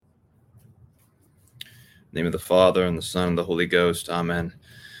In the name of the Father, and the Son, and the Holy Ghost. Amen.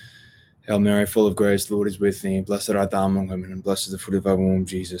 Hail Mary, full of grace, the Lord is with thee. Blessed art thou among women, and blessed is the fruit of thy womb,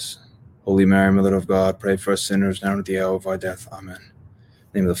 Jesus. Holy Mary, Mother of God, pray for us sinners, now and at the hour of our death. Amen. In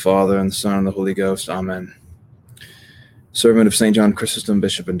the name of the Father, and the Son, and the Holy Ghost. Amen. Servant of St. John Chrysostom,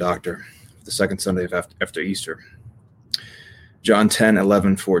 Bishop and Doctor, the second Sunday after Easter. John 10,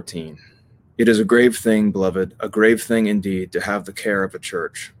 11, 14. It is a grave thing, beloved, a grave thing indeed, to have the care of a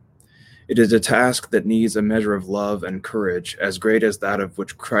church. It is a task that needs a measure of love and courage as great as that of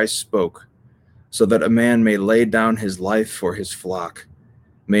which Christ spoke, so that a man may lay down his life for his flock,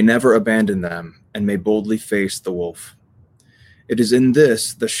 may never abandon them, and may boldly face the wolf. It is in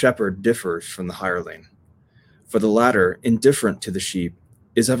this the shepherd differs from the hireling. For the latter, indifferent to the sheep,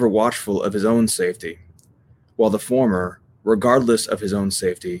 is ever watchful of his own safety, while the former, regardless of his own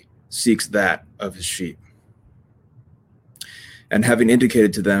safety, seeks that of his sheep. And having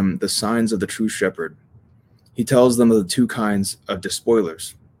indicated to them the signs of the true shepherd, he tells them of the two kinds of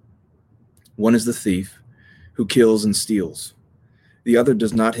despoilers. One is the thief, who kills and steals. The other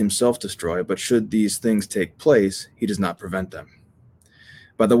does not himself destroy, but should these things take place, he does not prevent them.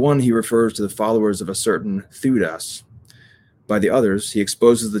 By the one he refers to the followers of a certain Theudas. By the others he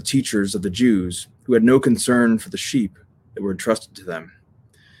exposes the teachers of the Jews, who had no concern for the sheep that were entrusted to them.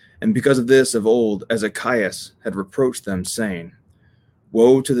 And because of this, of old, Ezekias had reproached them, saying,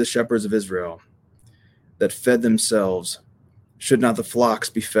 Woe to the shepherds of Israel, that fed themselves. Should not the flocks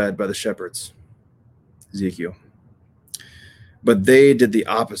be fed by the shepherds? Ezekiel. But they did the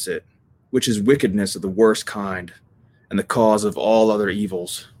opposite, which is wickedness of the worst kind, and the cause of all other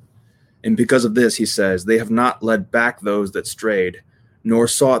evils. And because of this, he says, they have not led back those that strayed, nor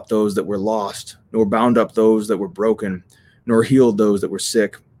sought those that were lost, nor bound up those that were broken, nor healed those that were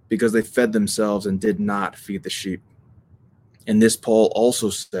sick, because they fed themselves and did not feed the sheep. And this Paul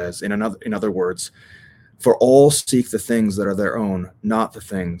also says, in other words, for all seek the things that are their own, not the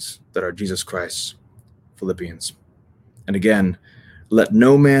things that are Jesus Christ's. Philippians. And again, let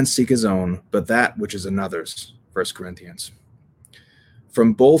no man seek his own, but that which is another's. 1 Corinthians.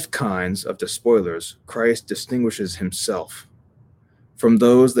 From both kinds of despoilers, Christ distinguishes himself from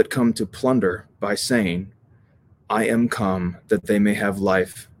those that come to plunder by saying, I am come that they may have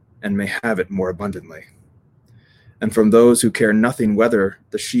life and may have it more abundantly. And from those who care nothing whether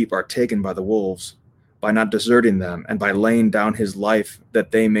the sheep are taken by the wolves, by not deserting them, and by laying down his life that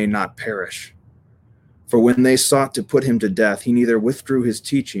they may not perish. For when they sought to put him to death, he neither withdrew his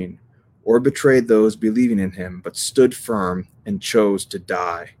teaching or betrayed those believing in him, but stood firm and chose to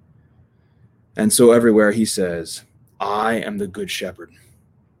die. And so everywhere he says, I am the good shepherd.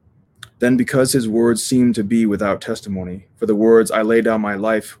 Then because his words seemed to be without testimony, for the words I lay down my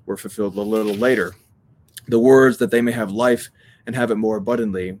life were fulfilled a little later, the words that they may have life and have it more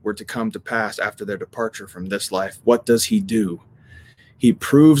abundantly were to come to pass after their departure from this life. What does he do? He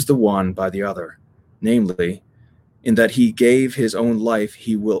proves the one by the other, namely, in that he gave his own life,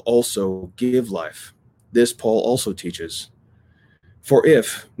 he will also give life. This Paul also teaches. For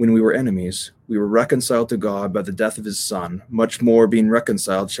if, when we were enemies, we were reconciled to God by the death of his Son, much more being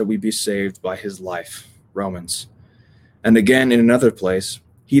reconciled shall we be saved by his life. Romans. And again in another place,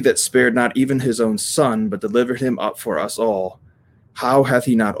 he that spared not even his own Son, but delivered him up for us all, how hath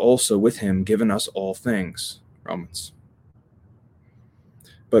he not also with him given us all things? Romans.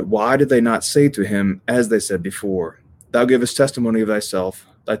 But why did they not say to him, as they said before, Thou givest testimony of thyself,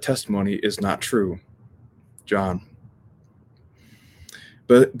 thy testimony is not true? John.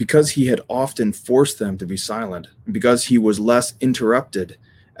 But because he had often forced them to be silent, and because he was less interrupted,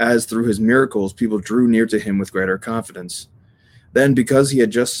 as through his miracles people drew near to him with greater confidence. Then because he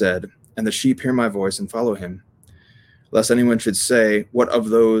had just said, And the sheep hear my voice and follow him, lest anyone should say, What of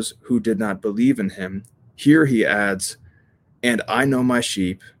those who did not believe in him? Here he adds, And I know my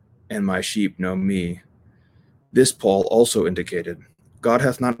sheep, and my sheep know me. This Paul also indicated. God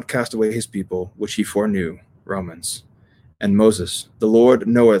hath not cast away his people, which he foreknew. Romans. And Moses, the Lord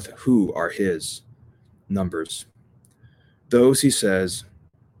knoweth who are his. Numbers. Those, he says,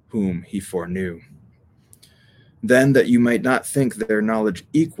 whom he foreknew. Then, that you might not think their knowledge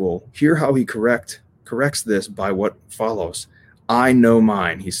equal, hear how he corrects this by what follows. I know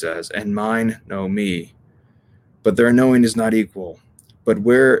mine, he says, and mine know me. But their knowing is not equal. But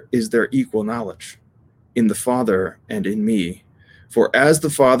where is their equal knowledge? In the Father and in me. For as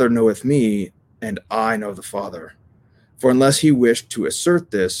the Father knoweth me, and I know the Father. For unless he wished to assert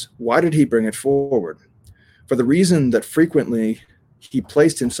this, why did he bring it forward? For the reason that frequently he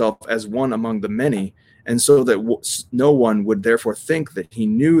placed himself as one among the many, and so that no one would therefore think that he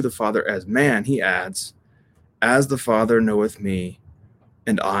knew the Father as man, he adds, As the Father knoweth me,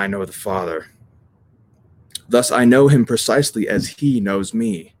 and I know the Father. Thus I know him precisely as he knows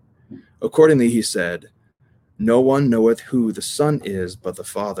me. Accordingly he said, no one knoweth who the Son is but the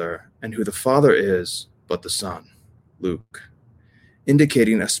Father, and who the Father is but the Son. Luke.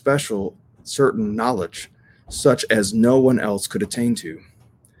 Indicating a special, certain knowledge, such as no one else could attain to.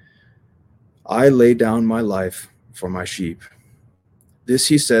 I lay down my life for my sheep. This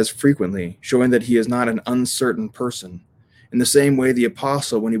he says frequently, showing that he is not an uncertain person. In the same way, the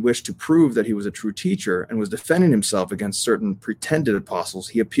apostle, when he wished to prove that he was a true teacher and was defending himself against certain pretended apostles,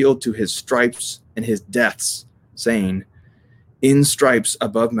 he appealed to his stripes and his deaths, saying, in stripes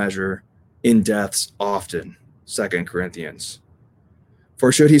above measure, in deaths often. 2 Corinthians.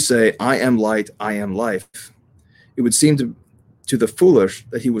 For should he say, I am light, I am life, it would seem to the foolish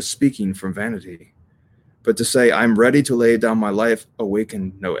that he was speaking from vanity. But to say, I am ready to lay down my life,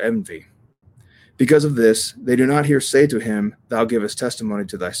 awakened no envy. Because of this, they do not here say to him, thou givest testimony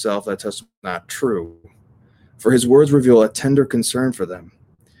to thyself, that testimony is not true. For his words reveal a tender concern for them,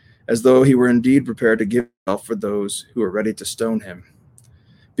 as though he were indeed prepared to give himself for those who are ready to stone him.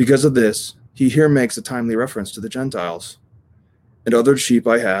 Because of this, he here makes a timely reference to the Gentiles. And other sheep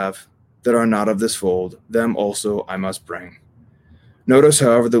I have that are not of this fold, them also I must bring. Notice,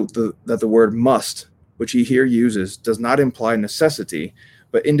 however, that the word must, which he here uses, does not imply necessity,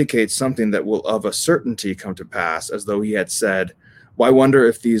 but indicates something that will of a certainty come to pass, as though he had said, why wonder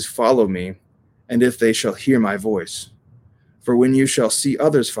if these follow me, and if they shall hear my voice? For when you shall see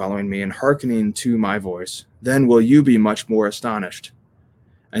others following me and hearkening to my voice, then will you be much more astonished.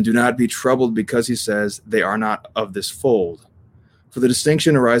 And do not be troubled because he says, they are not of this fold. For the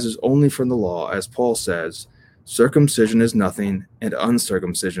distinction arises only from the law, as Paul says, circumcision is nothing, and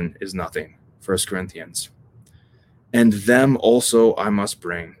uncircumcision is nothing. 1 Corinthians. And them also I must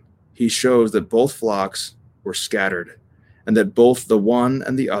bring. He shows that both flocks were scattered, and that both the one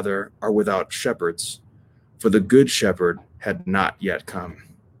and the other are without shepherds, for the good shepherd had not yet come.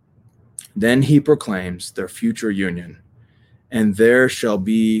 Then he proclaims their future union, and there shall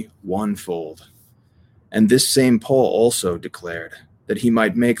be one fold. And this same Paul also declared that he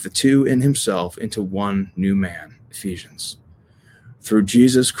might make the two in himself into one new man, Ephesians. Through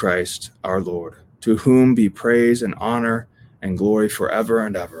Jesus Christ our Lord, to whom be praise and honor and glory forever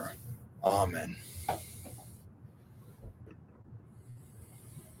and ever. Amen.